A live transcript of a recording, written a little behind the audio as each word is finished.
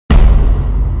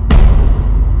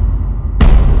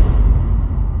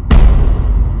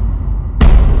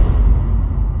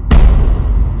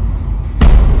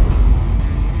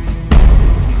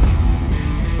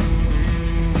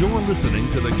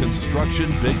listening to the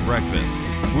Construction Big Breakfast,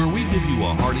 where we give you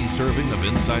a hearty serving of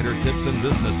insider tips and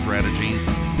business strategies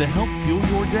to help fuel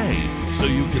your day so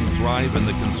you can thrive in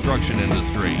the construction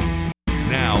industry.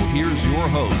 Now, here's your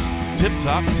host, Tip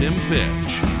Top Tim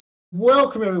Fitch.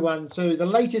 Welcome, everyone, to the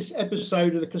latest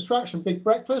episode of the Construction Big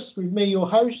Breakfast with me, your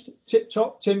host, Tip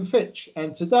Top Tim Fitch.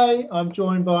 And today I'm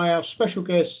joined by our special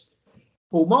guest,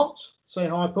 Paul Mott. Say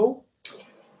hi, Paul.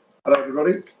 Hello,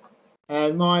 everybody.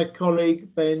 And my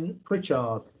colleague, Ben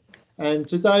Pritchard. And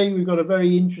today we've got a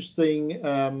very interesting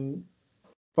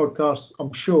podcast,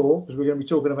 I'm sure, because we're going to be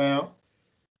talking about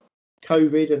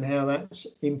COVID and how that's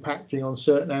impacting on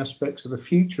certain aspects of the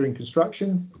future in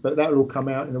construction, but that will all come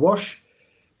out in the wash.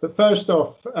 But first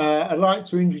off, I'd like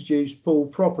to introduce Paul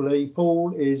properly.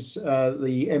 Paul is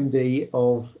the MD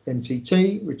of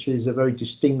MTT, which is a very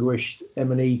distinguished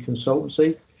M&E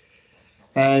consultancy.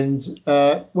 And,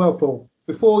 well, Paul,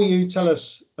 before you tell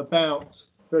us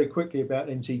very quickly about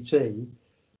MTT,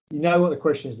 you know what the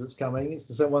question is that's coming. It's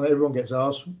the same one that everyone gets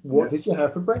asked. What did you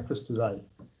have for breakfast today?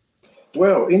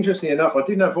 Well, interestingly enough, I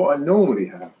didn't have what I normally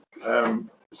have.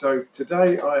 So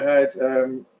today I had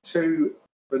 2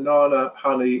 banana,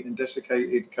 honey and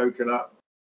desiccated coconut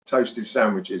toasted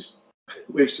sandwiches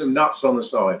with some nuts on the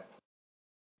side.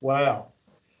 Wow.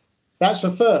 That's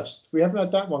a first. We haven't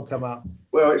had that one come up.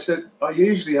 Well, I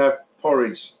usually have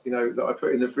porridge, that I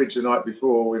put in the fridge the night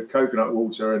before with coconut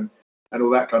water and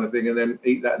all that kind of thing, and then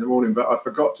eat that in the morning. But I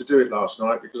forgot to do it last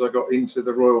night because I got into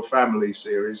the Royal Family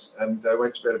series and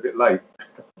went to bed a bit late.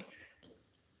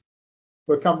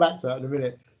 We'll come back to that in a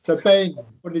minute. So, Ben,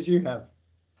 what did you have?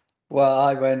 Well,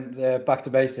 I went back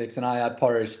to basics and I had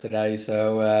porridge today.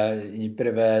 So a bit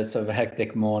of a sort of a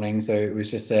hectic morning. So it was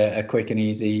just a quick and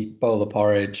easy bowl of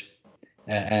porridge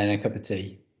and a cup of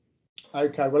tea.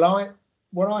 Okay, well,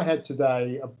 what I had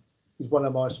today is one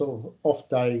of my sort of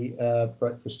off-day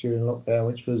breakfast during lockdown,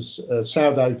 which was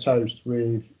sourdough toast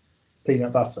with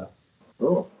peanut butter.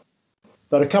 Oh.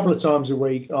 But a couple of times a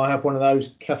week, I have one of those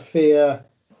kefir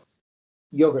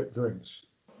yogurt drinks.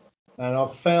 And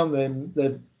I've found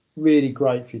they're really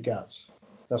great for your guts.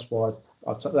 That's why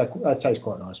that tastes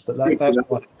quite nice. But that's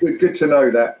good to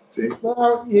know that, Tim.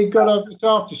 Well, you've got to look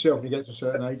after yourself when you get to a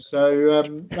certain age. So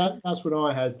that's what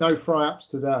I had. No fry-ups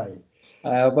today.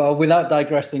 Well, without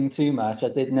digressing too much, I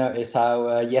did notice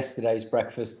how yesterday's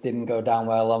breakfast didn't go down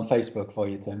well on Facebook for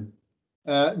you, Tim.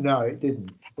 No, it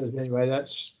didn't. But anyway,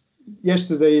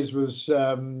 yesterday's was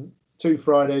 2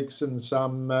 fried eggs and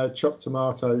some chopped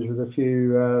tomatoes with a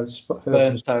few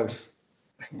burnt toast.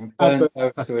 Burnt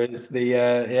toast was the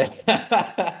yeah.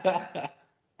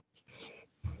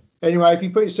 Anyway, if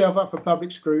you put yourself up for public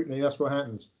scrutiny, that's what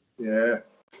happens. Yeah.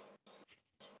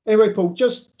 Anyway, Paul,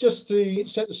 just to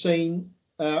set the scene,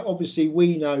 obviously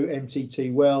we know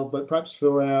MTT well, but perhaps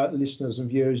for our listeners and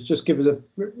viewers, just give us a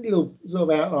little sort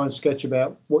of outline sketch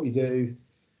about what you do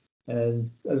and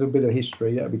a little bit of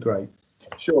history. That would be great.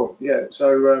 Sure. Yeah.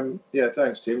 So,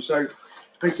 thanks, Tim. So,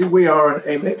 basically, we are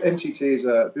MTT is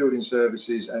a building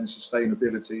services and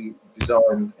sustainability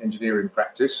design engineering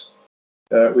practice,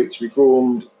 which we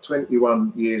formed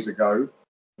 21 years ago.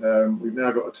 We've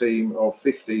now got a team of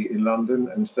 50 in London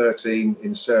and 13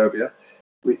 in Serbia,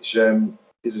 which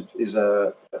is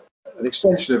an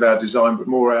extension of our design, but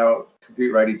more our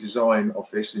computer-aided design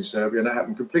office in Serbia. And that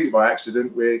happened completely by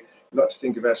accident. We like to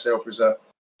think of ourselves as a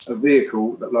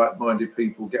vehicle that like-minded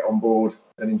people get on board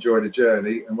and enjoy the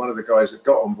journey. And one of the guys that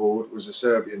got on board was a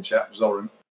Serbian chap, Zoran,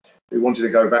 who wanted to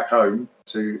go back home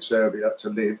to Serbia to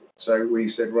live. So we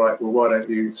said, right, well, why don't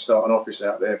you start an office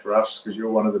out there for us? Because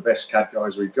you're one of the best CAD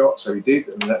guys we've got. So he did,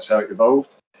 and that's how it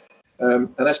evolved.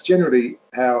 And that's generally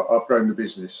how I've grown the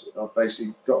business. I've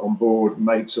basically got on board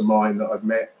mates of mine that I've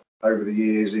met over the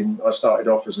years. I started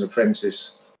off as an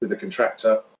apprentice with a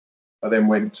contractor. I then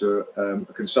went to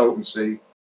a consultancy.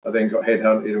 I then got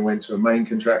headhunted and went to a main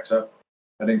contractor,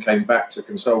 and then came back to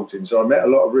consulting. So I met a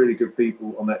lot of really good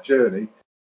people on that journey.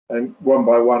 And one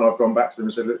by one, I've gone back to them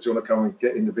and said, look, do you want to come and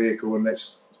get in the vehicle and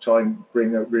let's try and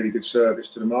bring a really good service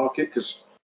to the market? Because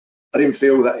I didn't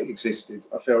feel that it existed.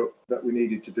 I felt that we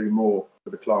needed to do more for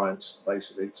the clients,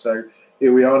 basically. So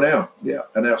here we are now. Yeah.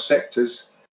 And our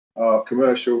sectors are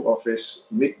commercial, office,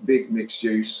 big mixed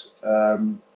use,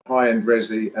 high-end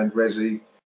resi,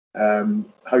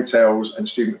 hotels and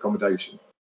student accommodation.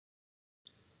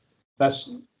 That's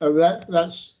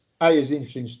is an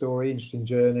interesting story, interesting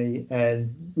journey,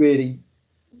 and really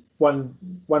one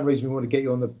reason we want to get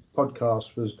you on the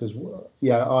podcast was because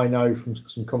I know from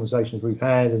some conversations we've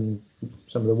had and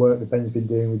some of the work that Ben's been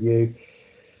doing with you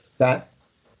that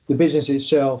the business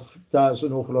itself does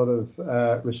an awful lot of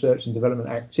research and development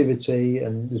activity,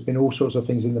 and there's been all sorts of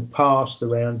things in the past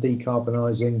around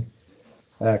decarbonising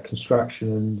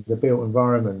construction and the built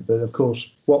environment. But of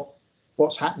course,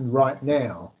 what's happened right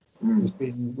now has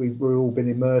been we've all been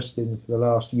immersed in for the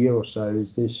last year or so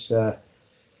is this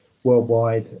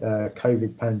worldwide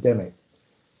COVID pandemic,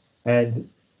 and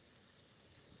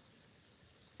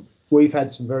we've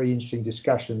had some very interesting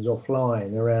discussions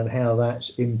offline around how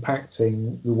that's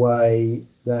impacting the way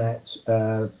that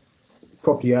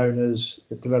property owners,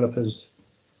 developers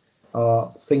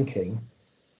are thinking.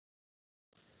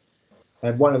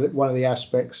 And one of the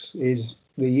aspects is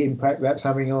the impact that's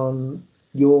having on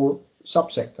your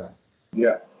subsector.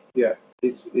 Yeah.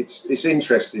 It's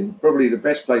interesting. Probably the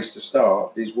best place to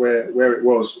start is where it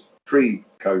was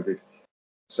pre-COVID.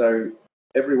 So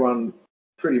everyone,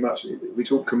 pretty much, we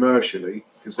talk commercially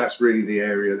because that's really the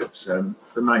area that's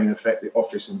the main effect, the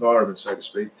office environment, so to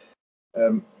speak.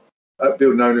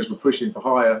 Building owners were pushing for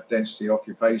higher density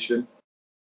occupation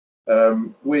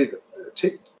with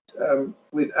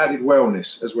added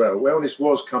wellness as well. Wellness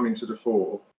was coming to the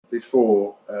fore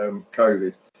before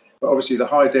COVID, but obviously the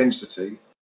high density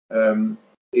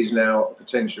is now a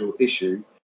potential issue,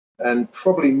 and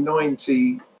probably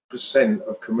 90%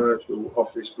 of commercial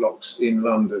office blocks in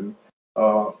London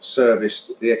are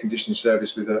serviced, the air conditioning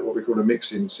service, with what we call a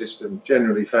mixing system,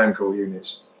 generally fan coil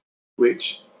units,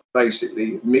 which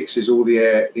basically mixes all the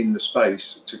air in the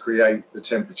space to create the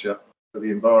temperature for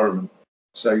the environment.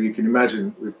 So you can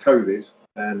imagine with COVID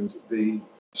and the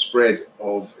spread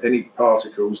of any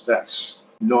particles, that's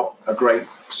not a great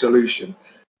solution.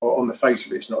 Or on the face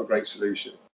of it, it's not a great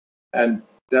solution. And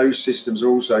those systems are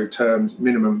also termed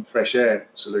minimum fresh air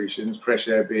solutions, fresh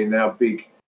air being now a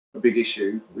big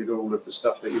issue with all of the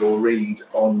stuff that you'll read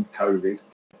on COVID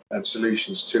and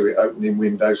solutions to it, opening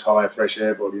windows, higher fresh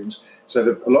air volumes.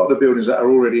 So a lot of the buildings that are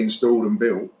already installed and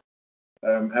built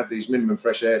have these minimum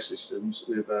fresh air systems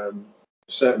with a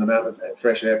certain amount of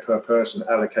fresh air per person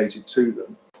allocated to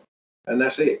them. And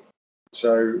that's it.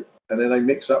 So, and then they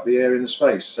mix up the air in the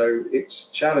space. So it's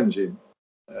challenging.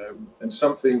 And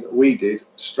something we did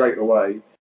straight away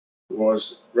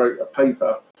was wrote a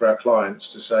paper for our clients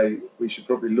to say we should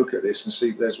probably look at this and see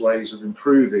if there's ways of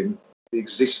improving the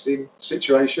existing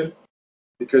situation,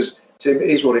 because Tim, it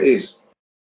is what it is.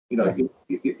 You know,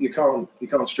 you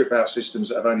can't strip out systems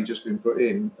that have only just been put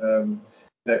in.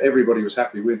 Everybody was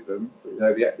happy with them. You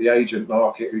know, the agent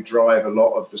market, who drive a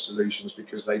lot of the solutions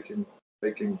because they can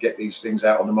get these things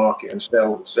out on the market and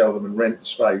sell them and rent the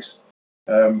space.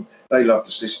 They loved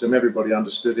the system. Everybody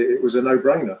understood it. It was a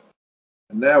no-brainer.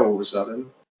 And now all of a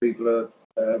sudden, people are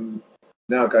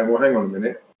now going, well, hang on a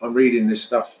minute. I'm reading this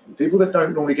stuff. People that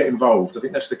don't normally get involved, I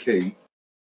think that's the key.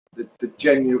 The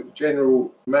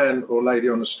general man or lady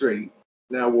on the street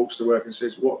now walks to work and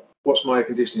says, what's my air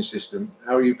conditioning system?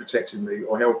 How are you protecting me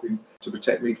or helping to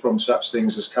protect me from such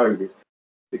things as COVID?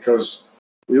 Because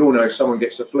we all know if someone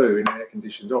gets the flu in an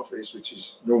air-conditioned office, which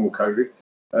is normal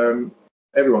COVID,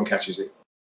 everyone catches it.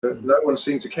 But no one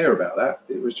seemed to care about that.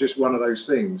 It was just one of those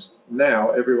things. Now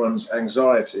everyone's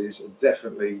anxieties are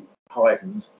definitely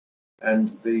heightened,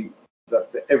 and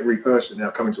every person now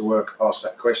coming to work asks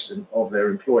that question of their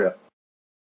employer.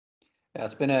 Yeah,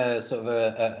 it's been a sort of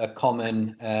a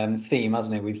common theme,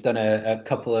 hasn't it? We've done a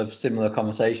couple of similar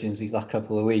conversations these last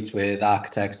couple of weeks with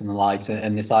architects and the likes,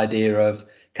 and this idea of,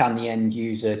 can the end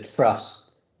user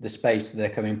trust the space that they're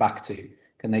coming back to?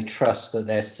 Can they trust that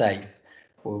they're safe?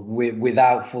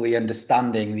 Without fully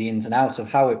understanding the ins and outs of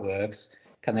how it works,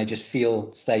 can they just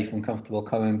feel safe and comfortable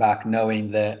coming back, knowing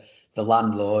that the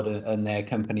landlord and their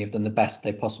company have done the best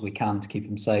they possibly can to keep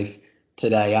them safe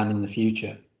today and in the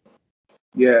future?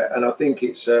 Yeah, and I think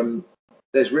it's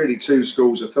there's really two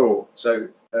schools of thought. So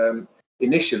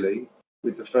initially,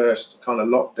 with the first kind of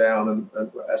lockdown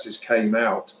and as this came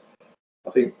out,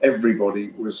 I think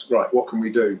everybody was, right, what can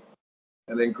we do?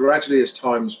 And then gradually, as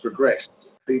time's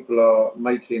progressed, people are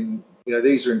making, you know,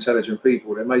 these are intelligent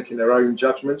people. They're making their own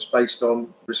judgments based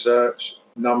on research,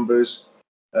 numbers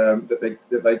that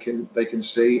they can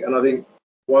see. And I think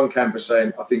one camp is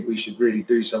saying, I think we should really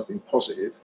do something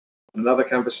positive. And another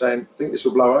camp is saying, I think this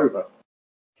will blow over.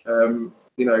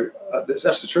 You know,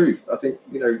 that's the truth. I think,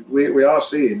 you know, we are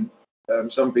seeing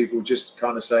some people just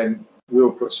kind of saying,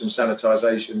 we'll put some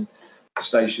sanitisation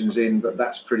stations in, but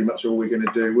that's pretty much all we're going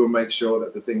to do. We'll make sure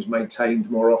that the thing's maintained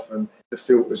more often, the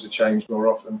filters are changed more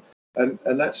often, and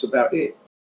that's about it.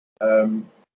 So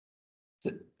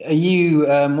are you?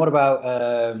 What about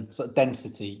sort of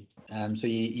density? So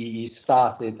you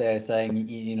started there saying,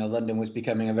 you know, London was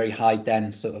becoming a very high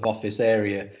dense sort of office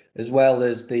area, as well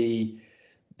as the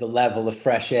the level of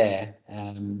fresh air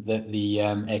that the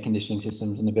air conditioning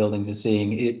systems in the buildings are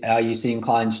seeing. Are you seeing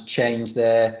clients change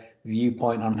their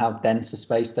viewpoint on how dense a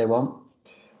space they want?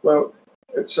 Well,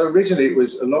 so originally it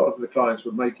was a lot of the clients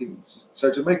were making,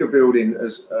 so to make a building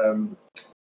as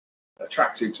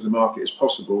attractive to the market as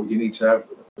possible, you need to have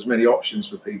as many options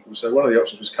for people. So one of the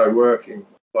options was co-working,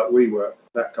 like WeWork,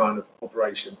 that kind of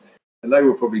operation. And they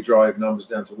will probably drive numbers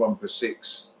down to 1 per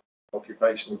 6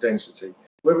 occupational density.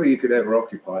 Whether you could ever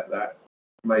occupy that,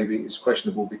 maybe it's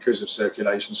questionable because of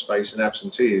circulation space and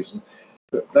absenteeism.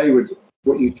 But they would,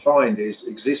 what you'd find is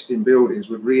existing buildings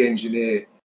would re-engineer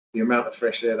the amount of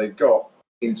fresh air they've got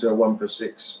into a 1 per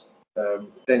 6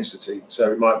 density.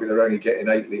 So it might be they're only getting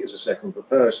 8 litres a second per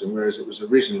person, whereas it was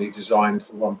originally designed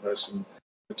for one person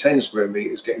for 10 square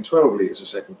metres getting 12 litres a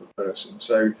second per person.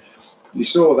 So you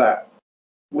saw that.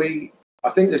 I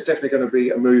think there's definitely going to be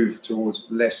a move towards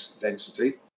less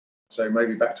density. So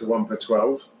maybe back to 1 per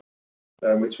 12,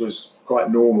 which was quite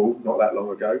normal not that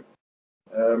long ago.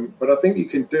 But I think you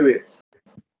can do it.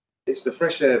 It's the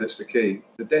fresh air that's the key.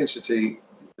 The density,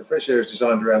 the fresh air is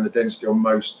designed around the density on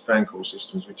most fan coil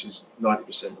systems, which is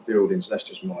 90% of buildings. That's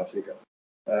just my figure.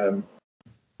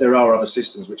 There are other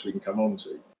systems which we can come on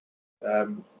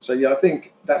to. So yeah, I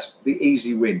think that's the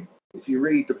easy win. If you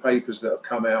read the papers that have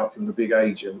come out from the big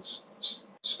agents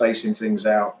spacing things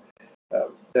out,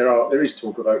 there is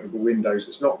talk of openable windows.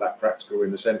 It's not that practical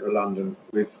in the centre of London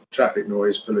with traffic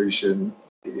noise, pollution.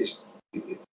 It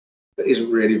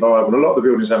isn't really viable. A lot of the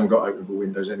buildings haven't got openable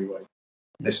windows anyway.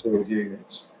 They're stored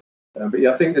units. But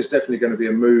yeah, I think there's definitely going to be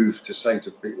a move to say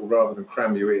to people, rather than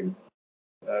cram you in,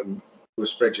 we'll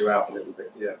spread you out a little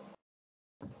bit. Yeah.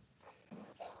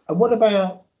 And what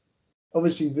about,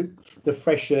 obviously, the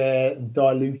fresh air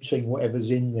diluting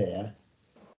whatever's in there?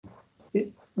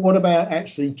 What about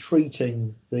actually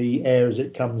treating the air as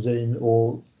it comes in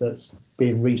or that's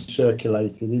being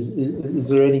recirculated? Is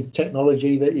there any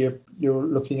technology that you're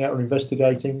looking at or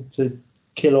investigating to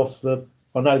kill off the,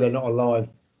 I know they're not alive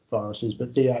viruses,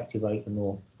 but deactivate them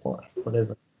or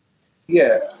whatever?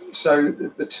 Yeah, so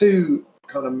the two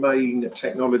kind of main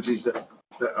technologies that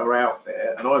are out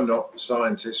there, and I'm not a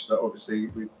scientist, but obviously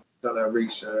we've done our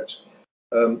research,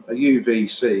 a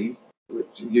UVC, which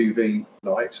is UV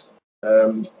light,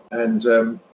 and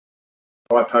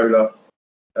bipolar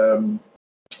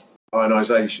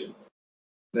ionisation.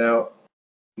 Now,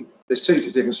 there's two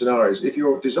different scenarios. If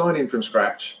you're designing from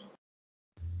scratch,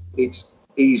 it's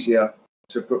easier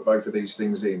to put both of these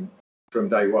things in from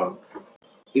day one.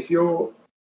 If you're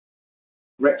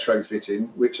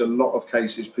retrofitting, which a lot of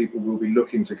cases people will be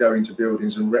looking to go into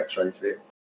buildings and retrofit,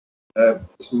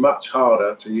 it's much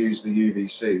harder to use the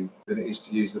UVC than it is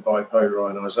to use the bipolar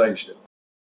ionisation.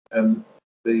 And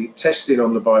the testing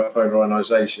on the bipolar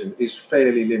ionisation is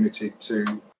fairly limited to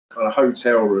kind of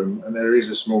hotel room, and there is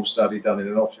a small study done in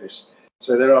an office.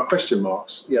 So there are question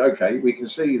marks. Yeah, okay, we can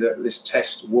see that this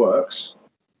test works,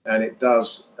 and it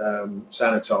does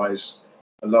sanitise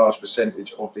a large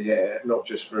percentage of the air, not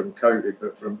just from COVID,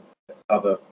 but from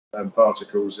other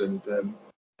particles and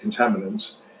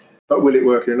contaminants. But will it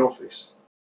work in an office?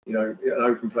 You know, an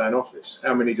open plan office.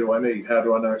 How many do I need? How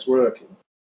do I know it's working?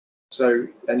 So,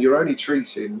 and you're only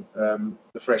treating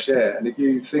the fresh air. And if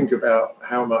you think about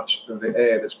how much of the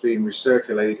air that's being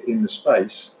recirculated in the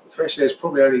space, the fresh air is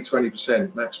probably only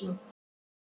 20% maximum.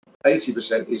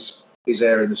 80% is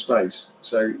air in the space.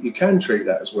 So you can treat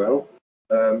that as well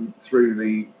through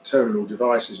the terminal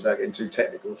devices, without getting too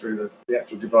technical, through the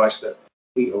actual device that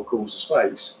heat or cools the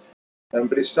space.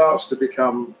 But it starts to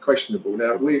become questionable.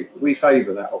 Now, we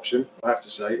favour that option, I have to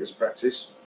say, as a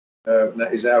practice. That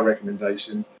is our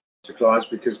recommendation to clients,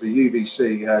 because the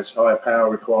UVC has higher power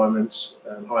requirements,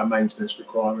 higher maintenance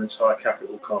requirements, higher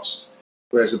capital cost,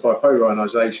 whereas the bipolar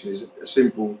ionisation is a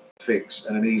simple fix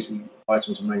and an easy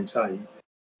item to maintain.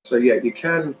 So yeah, you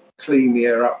can clean the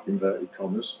air up, inverted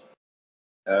commas,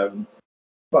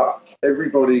 but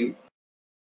everybody,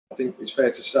 I think it's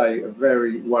fair to say, are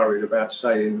very worried about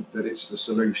saying that it's the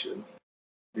solution,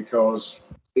 because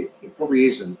it probably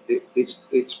isn't.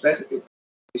 It's better.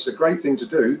 It's a great thing to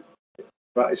do,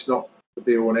 but it's not the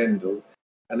be all and end all.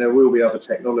 And there will be other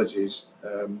technologies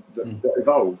that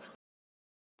evolve.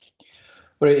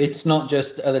 But it's not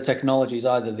just other technologies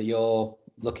either that you're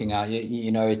looking at.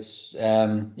 You know, it's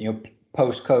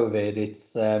post-COVID.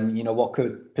 It's what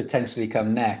could potentially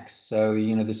come next. So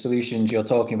the solutions you're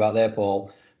talking about there,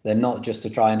 Paul, they're not just to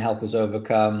try and help us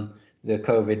overcome the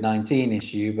COVID-19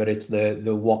 issue, but it's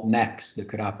the what next that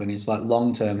could happen. It's like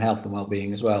long-term health and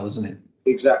well-being as well, isn't it?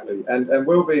 Exactly. And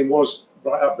well-being was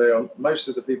right up there on most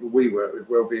of the people we work with.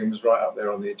 Well-being was right up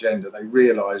there on the agenda. They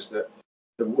realised that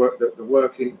the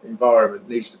working environment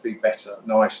needs to be better,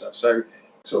 nicer. So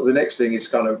sort of the next thing is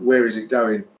kind of where is it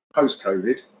going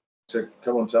post-COVID, to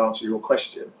come on to answer your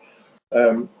question.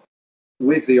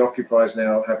 With the occupiers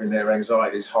now having their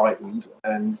anxieties heightened,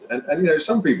 and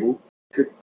some people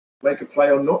could make a play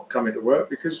on not coming to work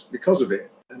because of it,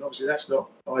 and obviously that's not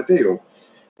ideal.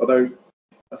 Although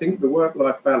I think the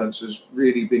work-life balance has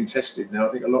really been tested now.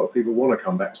 I think a lot of people want to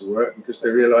come back to work because they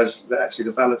realise that actually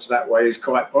the balance that way is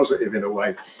quite positive in a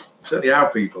way. Certainly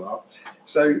our people are.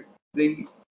 So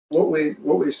what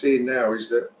we're seeing now is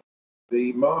that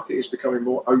the market is becoming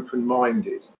more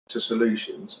open-minded to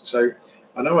solutions. So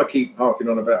I know I keep harking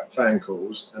on about fan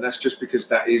calls, and that's just because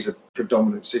that is a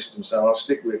predominant system, so I'll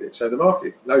stick with it. So the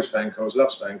market knows fan calls,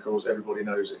 loves fan calls, everybody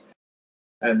knows it.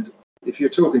 And if you're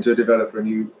talking to a developer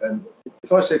and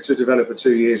if I said to a developer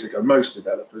 2 years ago, most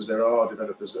developers, there are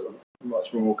developers that are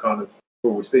much more kind of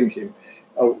forward thinking,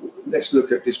 oh, let's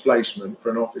look at displacement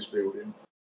for an office building.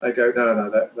 They go, no,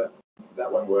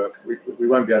 that won't work. We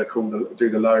won't be able to do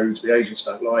the loads. The agents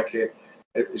don't like it.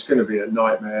 It's going to be a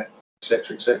nightmare,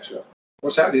 etc., etc.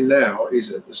 What's happening now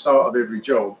is at the start of every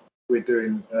job, we're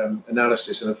doing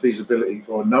analysis and a feasibility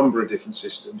for a number of different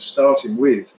systems, starting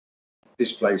with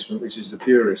displacement, which is the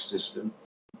purest system,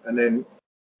 and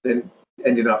then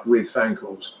ending up with fan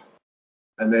calls,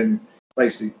 and then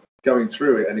basically going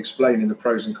through it and explaining the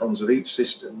pros and cons of each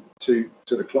system to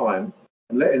the client,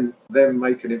 and letting them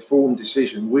make an informed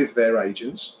decision with their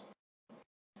agents.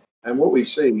 And what we've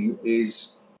seen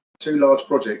is 2 large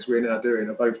projects we're now doing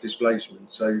are both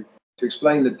displacement. So to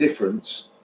explain the difference,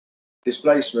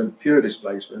 displacement, pure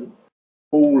displacement,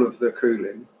 all of the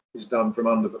cooling is done from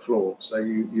under the floor. So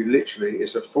you literally,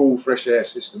 it's a full fresh air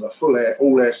system, a full air,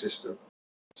 all air system.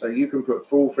 So you can put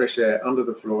full fresh air under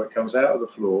the floor, it comes out of the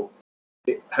floor,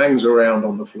 it hangs around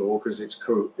on the floor because it's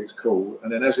cool.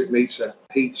 And then as it meets a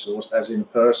heat source, as in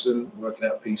person, working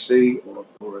out PC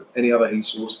or any other heat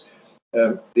source,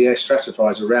 the air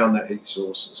stratifies around that heat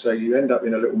source. So you end up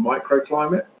in a little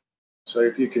microclimate. So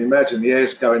if you can imagine, the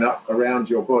air's going up around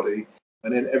your body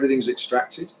and then everything's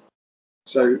extracted.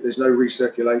 So there's no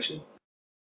recirculation.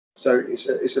 So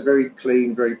it's a very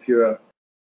clean, very pure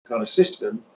kind of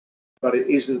system, but it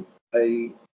isn't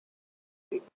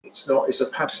it's a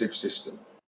passive system.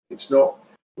 It's not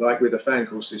like with a fan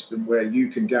call system where you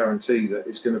can guarantee that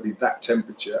it's going to be that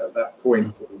temperature at that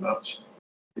point pretty much,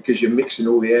 because you're mixing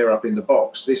all the air up in the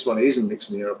box. This one isn't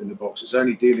mixing the air up in the box. It's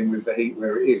only dealing with the heat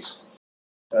where it is.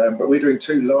 But we're doing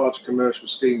 2 large commercial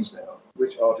schemes now,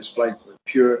 which are displacement,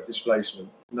 pure displacement,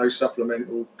 no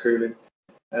supplemental cooling.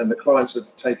 And the clients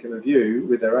have taken a view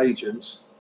with their agents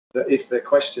that if they're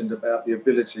questioned about the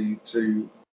ability to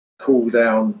cool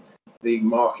down the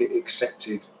market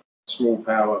accepted small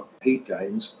power heat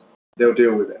gains, they'll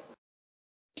deal with it.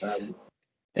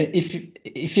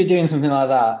 If you're doing something like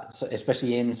that,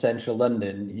 especially in central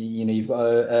London, you've got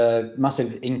a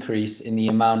massive increase in the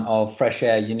amount of fresh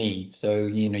air you need. So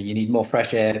you need more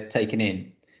fresh air taken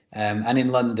in, and in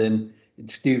London,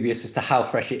 it's dubious as to how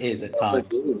fresh it is at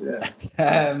times.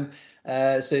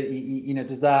 So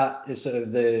does that sort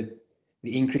of the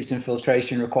increase in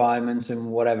filtration requirements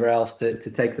and whatever else to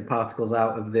take the particles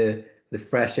out of the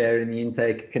fresh air in the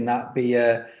intake, can that be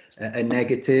a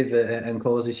negative and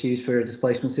cause issues for a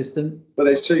displacement system? Well,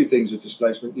 there's 2 things with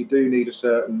displacement. You do need a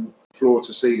certain floor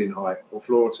to ceiling height or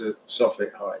floor to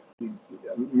soffit height,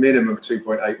 minimum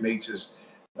 2.8 metres,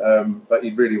 but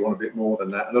you'd really want a bit more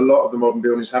than that. And a lot of the modern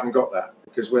buildings haven't got that,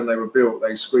 because when they were built,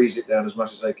 they squeeze it down as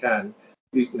much as they can.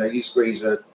 You squeeze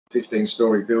a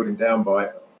 15-storey building down by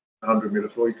 100 mil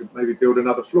of floor, you could maybe build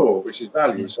another floor, which is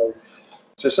value.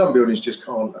 So some buildings just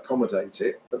can't accommodate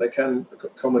it, but they can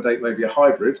accommodate maybe a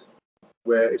hybrid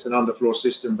where it's an underfloor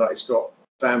system, but it's got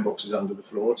fan boxes under the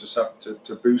floor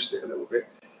to boost it a little bit.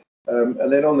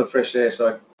 And then on the fresh air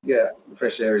side, the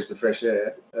fresh air is the fresh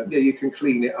air. You can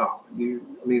clean it up.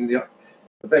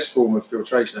 The best form of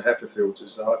filtration are HEPA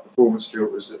filters, the high performance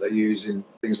filters that they use in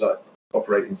things like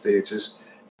operating theatres.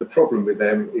 The problem with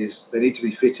them is they need to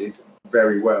be fitted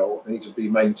very well. They need to be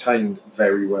maintained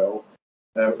very well.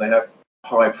 They have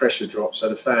high pressure drops, so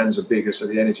the fans are bigger, so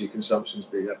the energy consumption is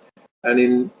bigger. And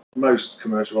in most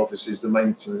commercial offices, the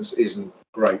maintenance isn't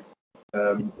great.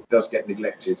 It does get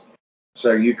neglected.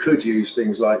 So you could use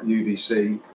things like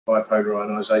UVC, bipolar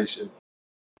ionisation.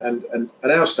 And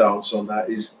our stance on that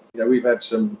is, we've had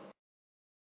some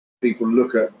people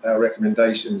look at our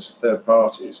recommendations, third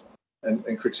parties,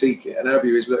 and critique it. And our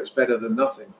view is, look, it's better than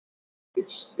nothing.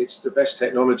 It's the best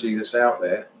technology that's out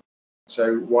there.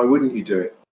 So why wouldn't you do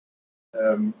it?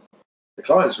 The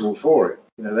clients are all for it.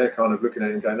 They're kind of looking at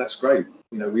it and going, that's great.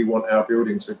 We want our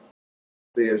building to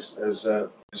be as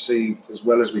perceived as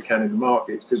well as we can in the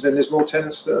market, because then there's more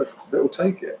tenants that will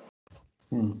take it.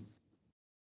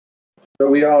 But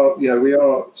we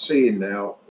are seeing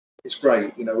now, it's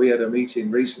great. We had a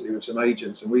meeting recently with some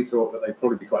agents, and we thought that they'd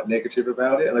probably be quite negative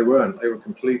about it, and they weren't. They were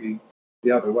completely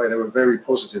the other way. They were very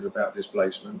positive about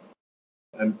displacement.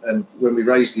 And when we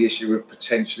raised the issue of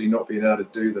potentially not being able to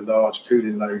do the large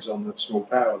cooling loads on the small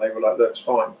power, they were like, "That's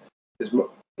fine."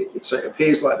 It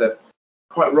appears like that,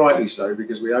 quite rightly so,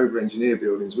 because we over-engineer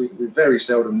buildings. We very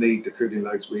seldom need the cooling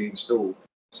loads we install.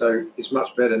 So it's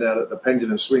much better now that the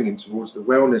pendulum's swinging towards the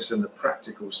wellness and the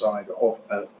practical side of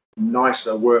a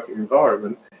nicer working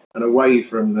environment, and away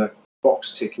from the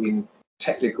box-ticking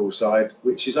technical side,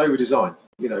 which is over-designed.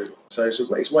 So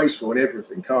it's wasteful in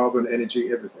everything: carbon,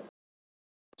 energy, everything.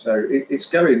 So it's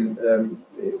going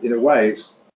in a way.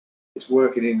 It's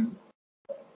working in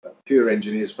a pure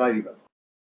engineer's favour.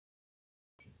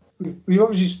 We've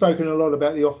obviously spoken a lot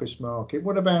about the office market.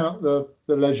 What about the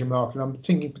leisure market? I'm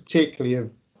thinking particularly of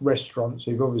restaurants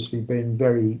who've obviously been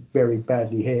very, very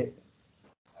badly hit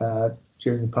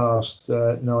during the past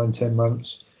 9-10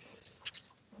 months.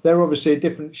 They're obviously a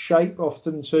different shape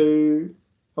often to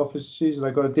offices.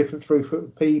 They've got a different throughput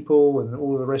of people and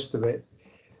all of the rest of it.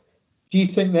 Do you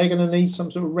think they're going to need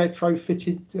some sort of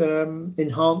retrofitted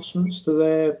enhancements to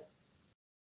their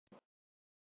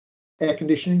air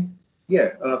conditioning?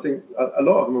 Yeah, and I think a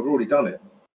lot of them have already done it,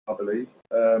 I believe.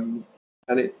 And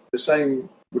the same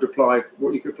would apply.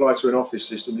 What you could apply to an office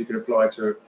system, you can apply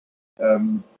to a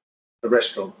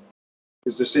restaurant,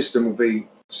 because the system will be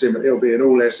similar. It'll be an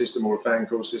all-air system or a fan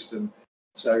coil system,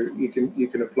 so you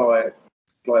can apply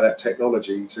that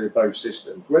technology to both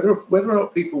systems. Whether or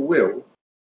not people will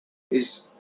is,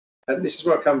 and this is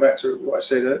where I come back to what I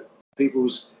said.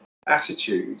 People's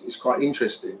attitude is quite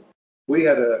interesting. We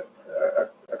had a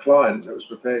client that was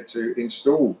prepared to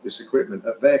install this equipment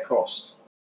at their cost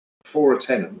for a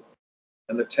tenant,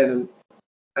 and the tenant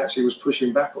actually was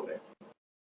pushing back on it.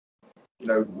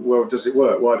 Well, does it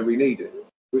work? Why do we need it?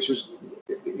 Which was,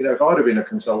 if I'd have been a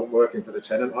consultant working for the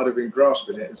tenant, I'd have been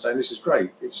grasping it and saying, "This is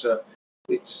great.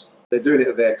 They're doing it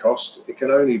at their cost. It can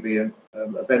only be a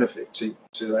benefit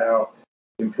to our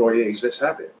employees. Let's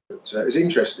have it." But it's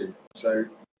interesting. So,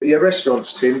 but yeah,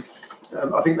 restaurants, Tim.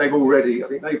 I think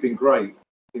they've been great.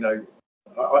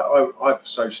 I've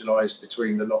socialised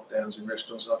between the lockdowns in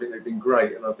restaurants. I think they've been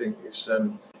great, and I think it's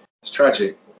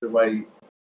tragic the way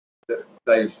that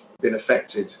they've been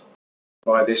affected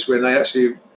by this, when they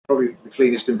actually probably the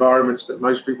cleanest environments that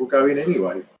most people go in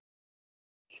anyway.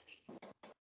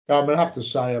 I have to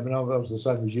say, I was the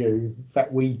same as you. In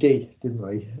fact, we did, didn't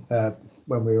we,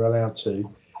 when we were allowed to.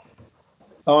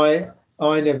 I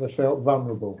never felt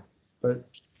vulnerable, but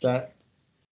that,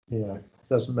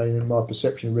 doesn't mean my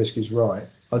perception of risk is right.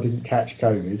 I didn't catch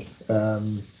COVID.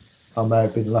 I may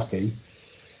have been lucky.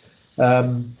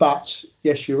 But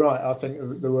yes, you're right. I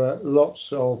think there were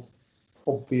lots of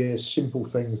obvious, simple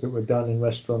things that were done in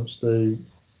restaurants to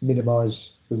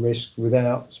minimise the risk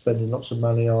without spending lots of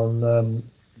money on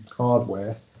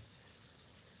hardware.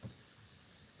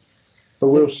 But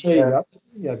we'll see.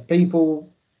 People,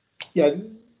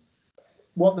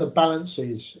 what the balance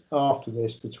is after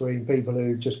this between people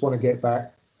who just want to get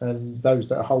back and those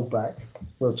that hold back.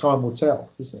 Well, time will tell,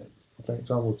 isn't it? I think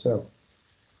time will tell.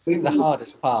 I think the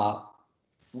hardest part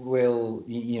will,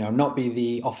 not be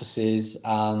the offices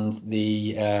and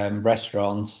the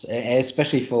restaurants,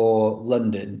 especially for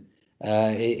London.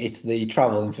 It's the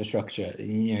travel infrastructure.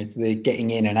 It's the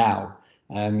getting in and out.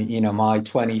 My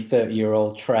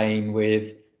 20-30-year-old train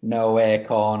with no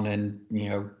aircon and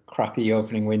crappy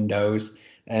opening windows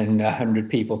and 100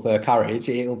 people per carriage.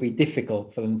 It'll be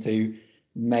difficult for them to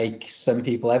make some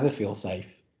people ever feel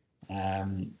safe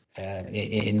in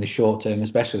the short term,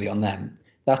 especially on them.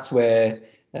 That's where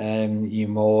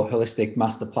more holistic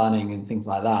master planning and things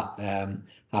like that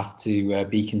have to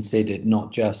be considered,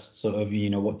 not just sort of,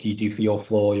 what do you do for your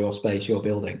floor, your space, your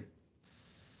building.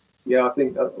 Yeah, I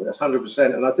think that's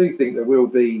 100%. And I do think there will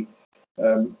be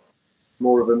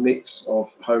more of a mix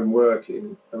of home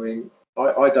working. My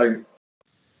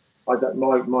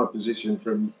position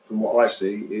from what I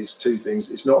see is two things.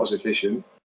 It's not as efficient.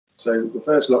 So the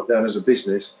first lockdown as a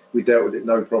business, we dealt with it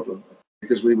no problem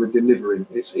because we were delivering.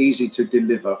 It's easy to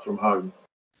deliver from home.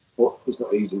 Well, it's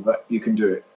not easy, but you can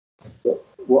do it. But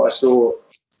what I saw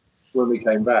when we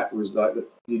came back was like that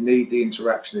you need the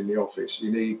interaction in the office.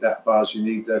 You need that buzz. You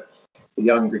need the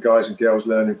younger guys and girls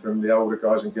learning from the older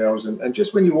guys and girls. And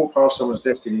just when you walk past someone's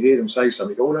desk and you hear them say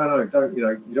something, you go, "Oh, no, don't, you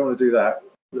don't want to do that.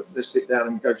 Let's sit down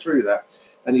and go through that."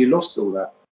 And you lost all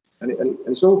that. And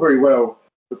it's all very well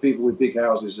for people with big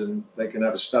houses, and they can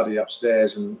have a study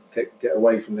upstairs and get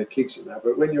away from their kids and that.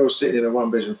 But when you're sitting in a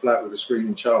one-bedroom flat with a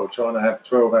screaming child trying to have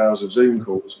 12 hours of Zoom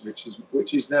calls,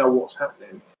 which is now what's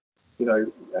happening, we're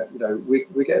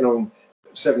getting on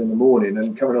at 7 in the morning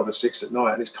and coming off at 6 at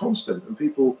night, and it's constant, and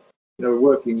people, are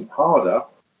working harder,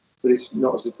 but it's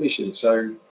not as efficient.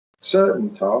 So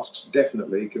certain tasks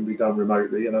definitely can be done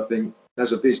remotely, and I think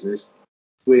as a business,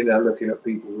 we're now looking at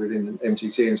people within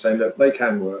MTT and saying, look, they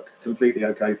can work completely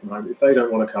okay from home. If they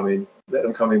don't want to come in, let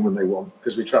them come in when they want,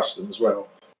 because we trust them as well.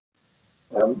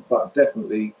 But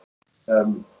definitely,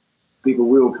 people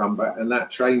will come back, and that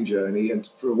train journey, and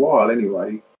for a while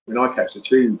anyway, when I catch the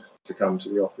tube to come to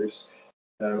the office,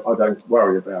 I don't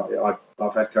worry about it.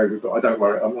 I've had COVID, but I don't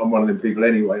worry. I'm one of them people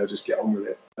anyway. I just get on with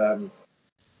it.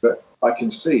 But I can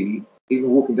see,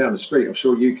 even walking down the street, I'm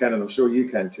sure you can, and I'm sure you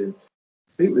can, Tim,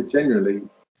 people are genuinely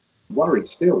worried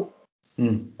still.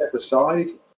 Step aside,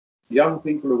 young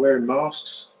people are wearing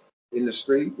masks in the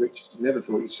street, which you never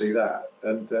thought you'd see that,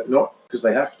 and not because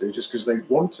they have to, just because they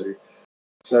want to.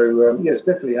 So it's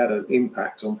definitely had an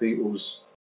impact on people's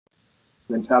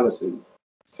mentality.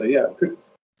 So it could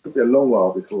be a long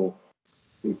while before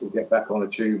people get back on a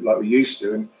tube like we used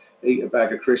to and eat a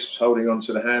bag of crisps holding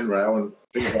onto the handrail and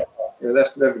things like that.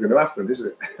 That's never going to happen, is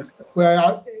it?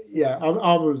 Well,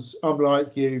 I'm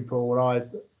like you, Paul. I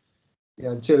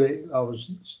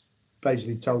was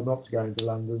basically told not to go into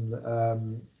London.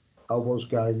 I was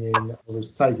going in. I was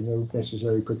taking the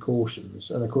necessary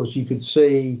precautions, and of course, you could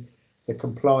see the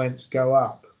compliance go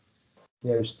up.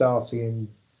 Starting in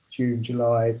June,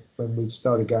 July, when we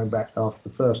started going back after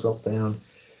the first lockdown.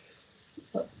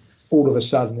 All of a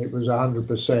sudden, it was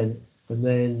 100%, and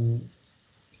then.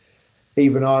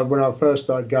 Even when I first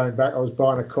started going back, I was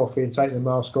buying a coffee and taking the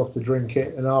mask off to drink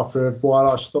it. And after a while,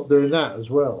 I stopped doing that as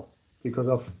well, because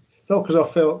not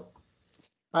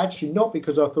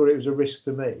because I thought it was a risk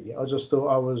to me. I just thought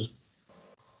I was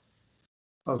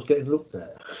getting looked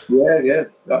at. Yeah,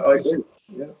 I agree.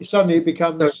 Yeah. Suddenly it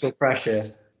becomes social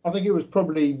pressure. I think it was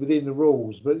probably within the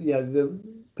rules, but the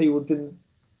people didn't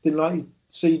like to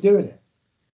see you doing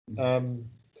it.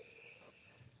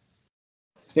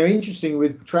 Interesting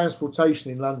with transportation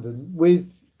in London,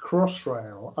 with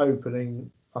Crossrail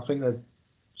opening, I think there's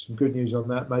some good news on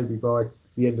that, maybe by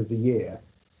the end of the year.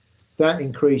 That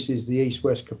increases the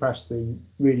east-west capacity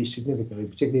really significantly,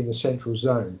 particularly in the central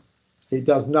zone. It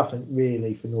does nothing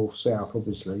really for north-south,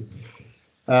 obviously.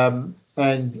 And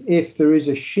if there is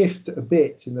a shift a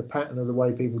bit in the pattern of the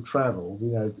way people travel,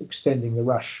 extending the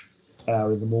rush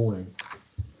hour in the morning,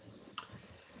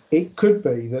 it could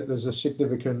be that there's a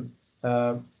significant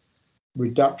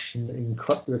reduction in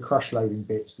the crush loading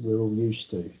bits that we're all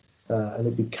used to, and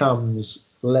it becomes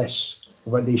less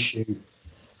of an issue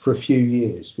for a few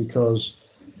years because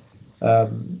of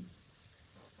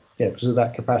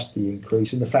that capacity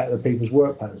increase and the fact that people's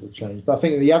work patterns will change. But I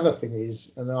think the other thing is,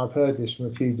 and I've heard this from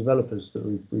a few developers that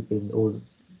we've been, or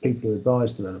people who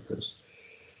advise developers,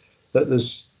 that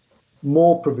there's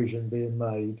more provision being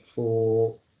made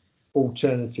for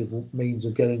alternative means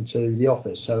of getting to the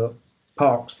office. So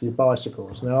parks for your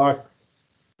bicycles. Now,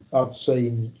 I've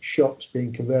seen shops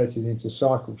being converted into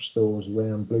cycle stores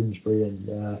around Bloomsbury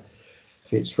and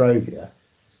Fitzrovia.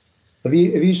 Have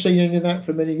you seen any of that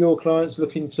from any of your clients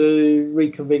looking to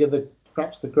reconfigure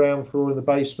perhaps the ground floor and the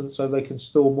basement so they can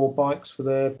store more bikes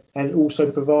for and also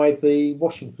provide the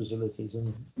washing facilities?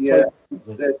 And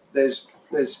there's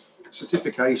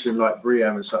certification like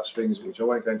BREEAM and such things, which I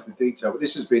won't go into the detail, but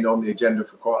this has been on the agenda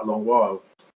for quite a long while.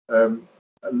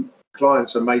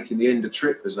 Clients are making the end of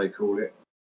trip, as they call it,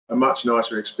 a much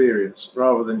nicer experience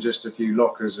rather than just a few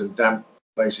lockers and damp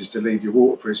places to leave your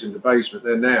waterproofs in the basement.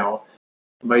 They're now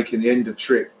making the end of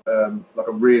trip like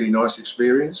a really nice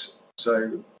experience.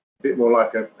 So a bit more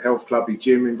like a health clubby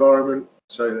gym environment,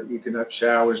 so that you can have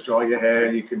showers, dry your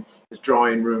hair, there's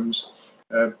drying rooms,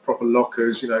 proper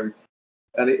lockers, and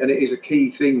it is a key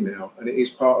thing now, and it is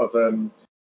part of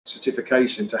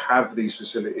certification to have these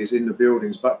facilities in the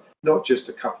buildings, but not just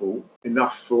a couple,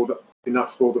 enough for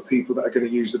the people that are going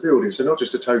to use the building. So not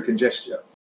just a token gesture.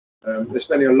 They're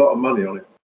spending a lot of money on it.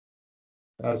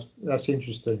 That's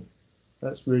interesting.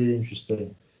 That's really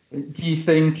interesting. Do you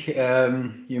think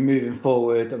you're moving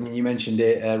forward? I mean, you mentioned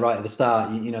it right at the start.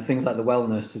 Things like the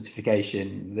wellness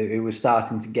certification, it was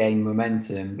starting to gain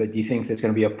momentum. But do you think there's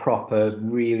going to be a proper,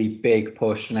 really big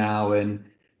push now, and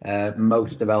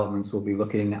most developments will be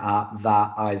looking at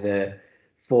that either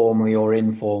formally or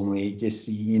informally? Just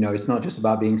it's not just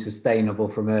about being sustainable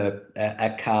from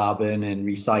a carbon and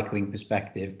recycling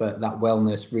perspective, but that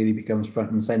wellness really becomes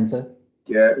front and centre.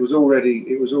 Yeah, it was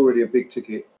already a big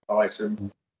ticket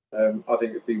item. I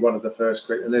think it'd be one of the first.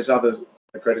 And there's other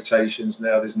accreditations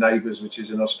now. There's Neighbours, which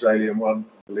is an Australian one,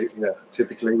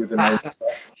 typically with the neighbours.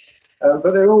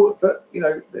 But they're all,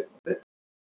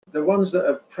 the ones that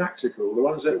are practical, the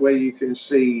ones that where you can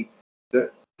see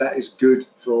that is good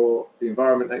for the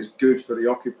environment, that is good for the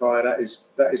occupier, that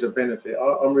is a benefit.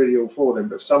 I'm really all for them,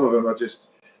 but some of them are just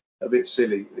a bit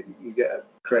silly. You get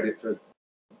credit for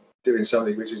doing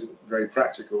something which isn't very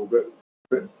practical, but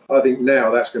I think now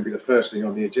that's going to be the first thing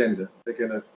on the agenda. They're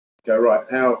going to go, right,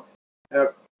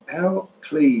 how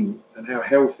clean and how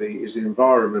healthy is the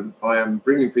environment I am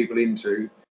bringing people into,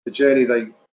 the journey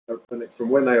from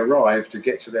when they arrive to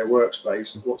get to their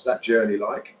workspace, what's that journey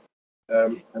like?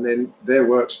 And then their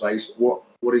workspace, what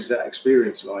is that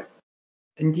experience like?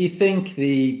 And do you think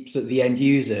the end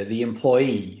user, the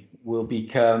employee, will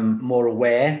become more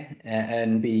aware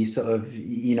and be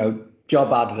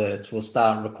job adverts will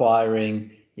start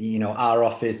requiring, our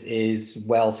office is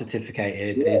well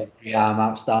certificated, is BREEAM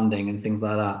outstanding, and things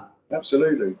like that?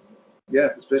 Absolutely. Yeah,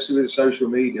 especially with social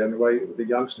media and the way the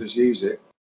youngsters use it.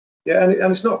 Yeah,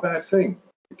 and it's not a bad thing,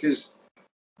 because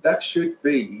that should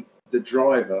be the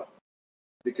driver.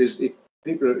 Because if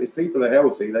people are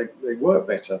healthy, they work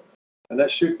better, and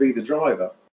that should be the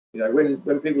driver.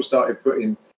 When people started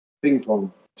putting ping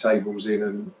pong tables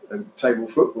in and table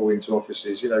football into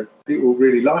offices, people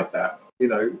really like that.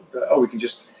 You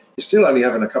still only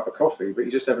having a cup of coffee, but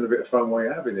you're just having a bit of fun while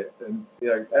you're having it. And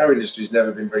our industry's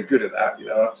never been very good at that.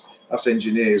 Us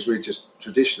engineers, we're just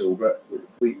traditional, but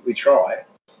we try.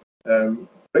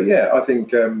 But yeah, I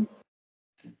think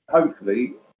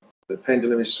hopefully the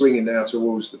pendulum is swinging now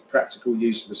towards the practical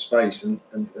use of the space and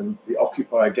the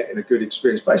occupier getting a good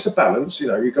experience. But it's a balance,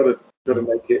 you've got to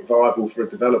make it viable for a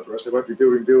developer, else they won't be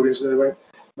building buildings and they won't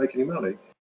make any money.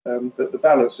 But the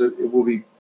balance, it will be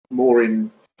more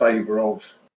in favour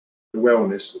of the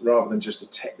wellness rather than just a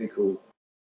technical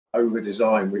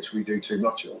over-design, which we do too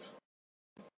much of.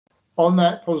 On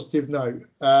that positive note,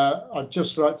 I'd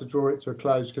just like to draw it to a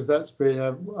close, because that's been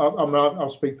I'll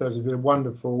speak personally, been a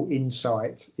wonderful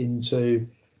insight into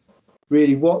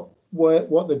really what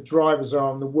the drivers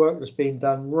are and the work that's being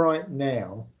done right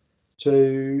now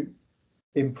to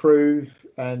improve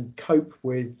and cope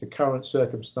with the current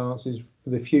circumstances for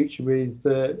the future, with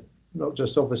not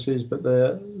just offices but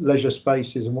the leisure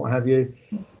spaces and what have you.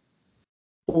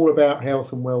 All about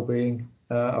health and well-being.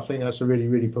 I think that's a really,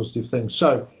 really positive thing.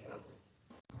 So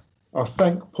I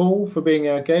thank Paul for being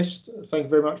our guest. Thank you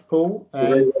very much, Paul.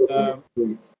 And I'm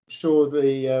sure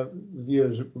the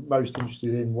viewers are most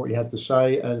interested in what you had to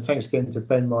say. And thanks again to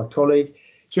Ben, my colleague.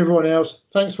 To everyone else,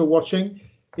 thanks for watching.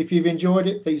 If you've enjoyed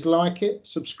it, please like it.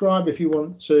 Subscribe if you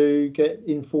want to get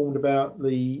informed about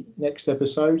the next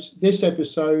episodes. This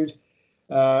episode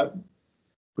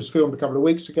was filmed a couple of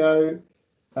weeks ago,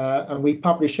 and we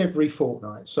publish every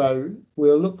fortnight. So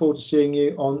we'll look forward to seeing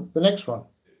you on the next one.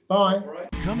 Bye.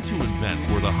 Come to Invent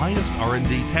for the highest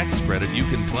R&D tax credit you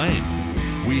can claim.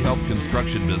 We help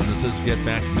construction businesses get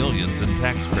back millions in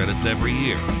tax credits every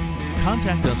year.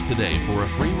 Contact us today for a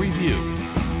free review.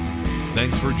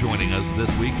 Thanks for joining us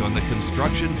this week on the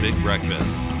Construction Big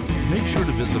Breakfast. Make sure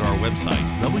to visit our website,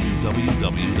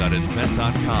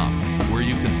 www.invent.com, where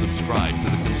you can subscribe to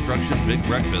the Construction Big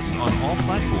Breakfast on all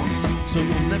platforms, so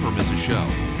you'll never miss a show.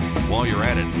 While you're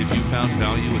at it, if you found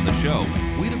value in the show,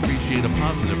 we'd appreciate a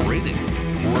positive rating.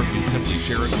 Or if you'd simply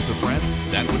share it with a friend,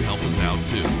 that would help us out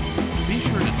too. Be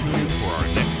sure to tune in for our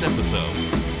next episode.